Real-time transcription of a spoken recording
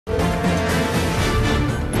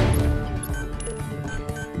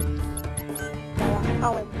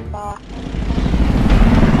Oh my god.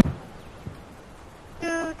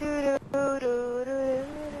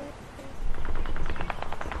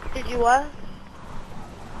 Did you what?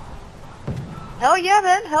 Hell yeah,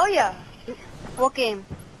 man. Hell yeah. What game?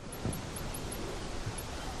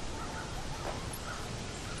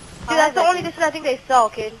 Dude, that's the only edition I think they sell,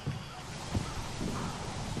 kid.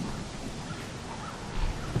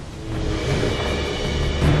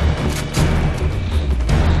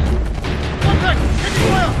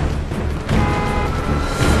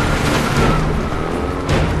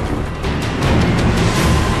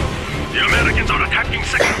 The Americans are attacking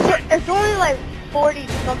sector. It's only like 40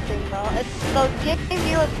 something, though. The game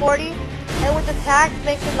deal is 40, and with the tax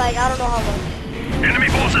makes it like, I don't know how much. Enemy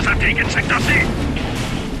forces have taken sector C.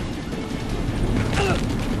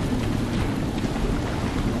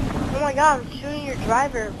 Oh my god, I'm shooting your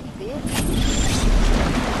driver, bitch.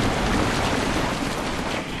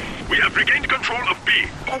 We have regained control of B.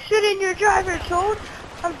 I'm shooting your driver, Toad.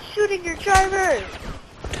 I'm shooting your driver.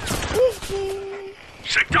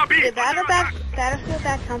 Sector B. The Battlefield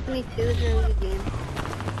Bad Company 2 is a really good game.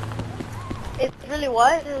 It's really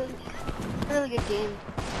what? It's a really good game.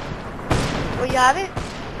 Well, you have it?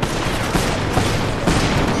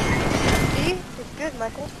 See? It's good,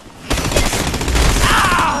 Michael.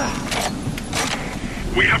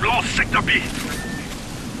 We have lost sector B.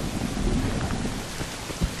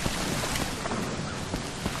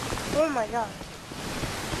 Oh my god.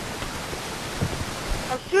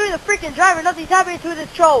 I'm shooting the freaking driver, nothing's happening to this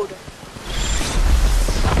Chode.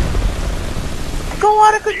 Go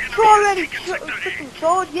out of control already, freaking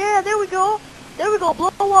Chode. Yeah, there we go. There we go,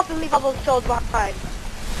 blow up and leave all those Chodes behind.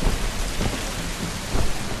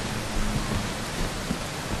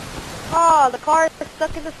 Oh, the car is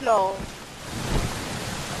stuck in the snow.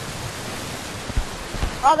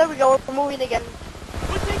 Oh, there we go, we're moving again.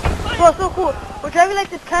 Bro, so cool. We're driving like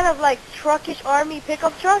this kind of like truckish army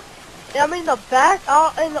pickup truck. And I'm in the back,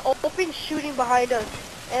 out in the open, shooting behind us.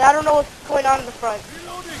 And I don't know what's going on in the front.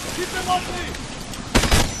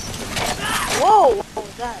 Whoa, what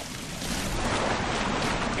was that?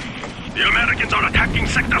 The Americans are attacking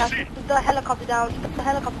sector C. Shoot the helicopter down, shoot the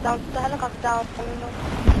helicopter down, shoot the helicopter down.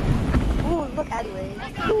 Ooh, look anyway.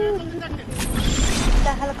 Shoot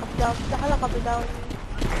the helicopter down, shoot the helicopter down.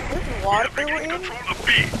 This is water we're in?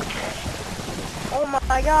 Oh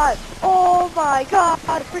my god. Oh my god.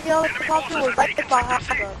 The freaking helicopter was right behind us.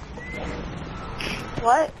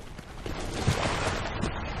 What?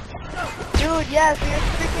 Dude, yes, we were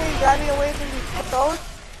freaking driving away from these roads.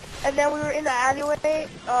 And then we were in the alleyway,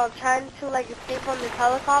 trying to like escape from this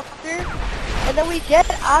helicopter. And then we get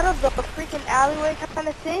out of the freaking alleyway kind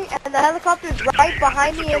of thing. And the helicopter is right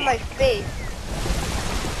behind me in my face.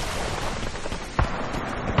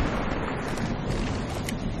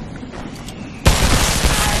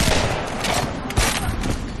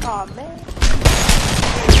 Aw, man.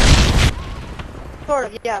 Sort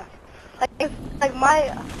of, yeah. Like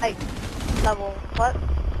my, like, level. What?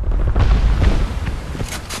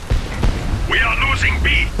 We are losing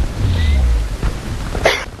B.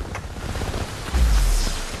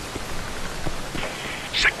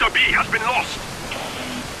 Sector B has been lost.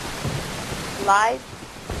 Live?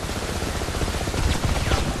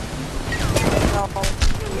 No.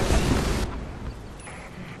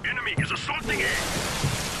 Enemy is assaulting A.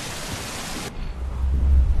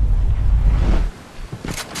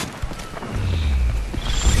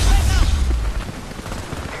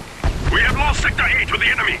 We have lost sector A to the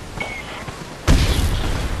enemy.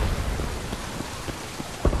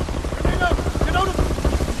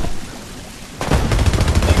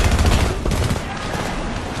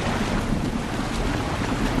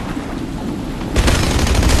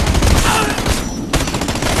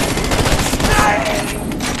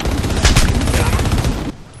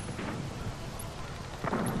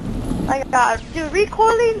 My god. Dude,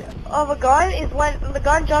 recoiling of a gun is when the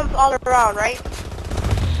gun jumps all around, right?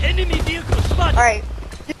 Enemy vehicle spotted. Alright.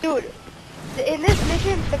 Dude, in this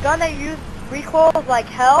mission, the gun that you use recoils like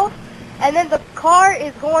hell, and then the car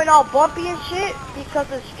is going all bumpy and shit because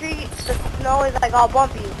the snow is like all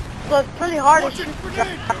bumpy. So it's pretty hard to shoot the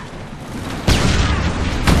gun.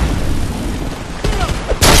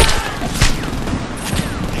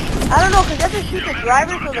 I don't know, because you have to shoot the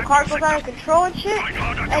driver so the car goes out of control and shit,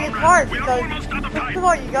 and it's hard because, first of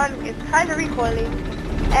all, your gun is kind of recoiling,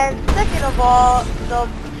 and second of all, the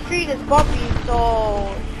street is bumpy,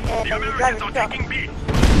 so, and your driver's stuck.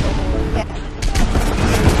 Yeah.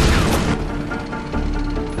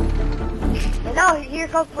 And now here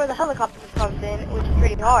comes where the helicopter comes in, which is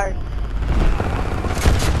pretty hard.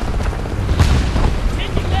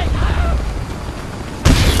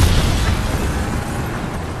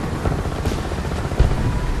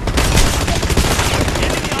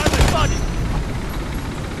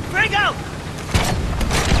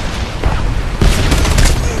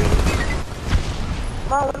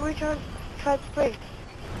 Come on, when we try to spray.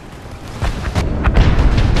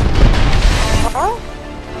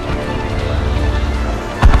 Huh?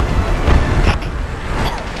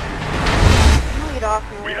 Get off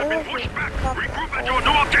me. We have been pushed back. Regroup at your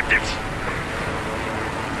new objectives.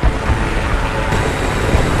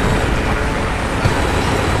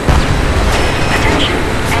 Attention,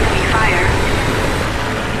 enemy fire.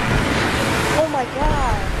 Oh my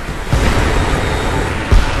god.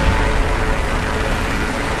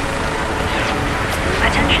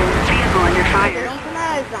 Attention, vehicle under They fire. don't come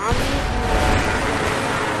out as zombies.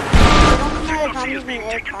 They don't come out as Sector C is zombies in being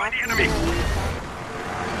taken by the aircraft. enemy.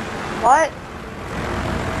 What?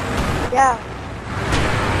 Yeah.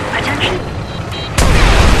 Attention.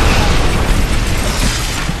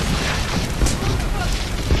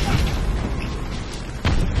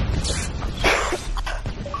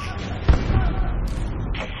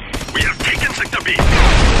 We have taken Sector B.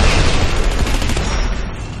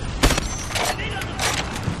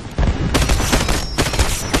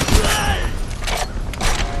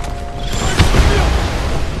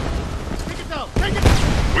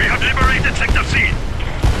 We have liberated Sector C.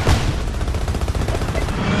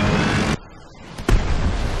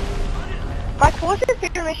 Mike, what's your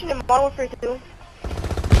favorite mission in Modern Warfare 2?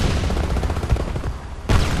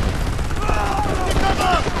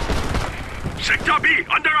 Sector B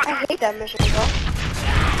under I attack. hate that mission, bro.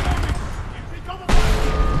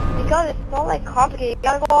 Because it's not like complicated. You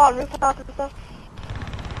gotta go on rooftops and stuff.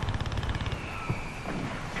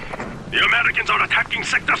 The Americans are attacking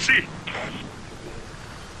Sector C.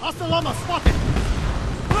 Was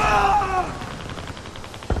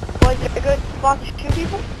it a good spot to shoot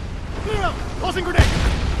people?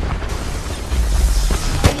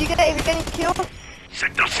 If you're getting killed,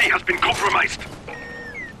 Sector C has been compromised.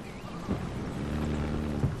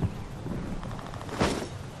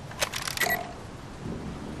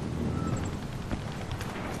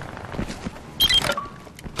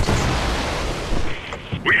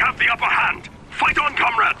 We have the upper hand. Fight on,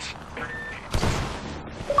 comrades!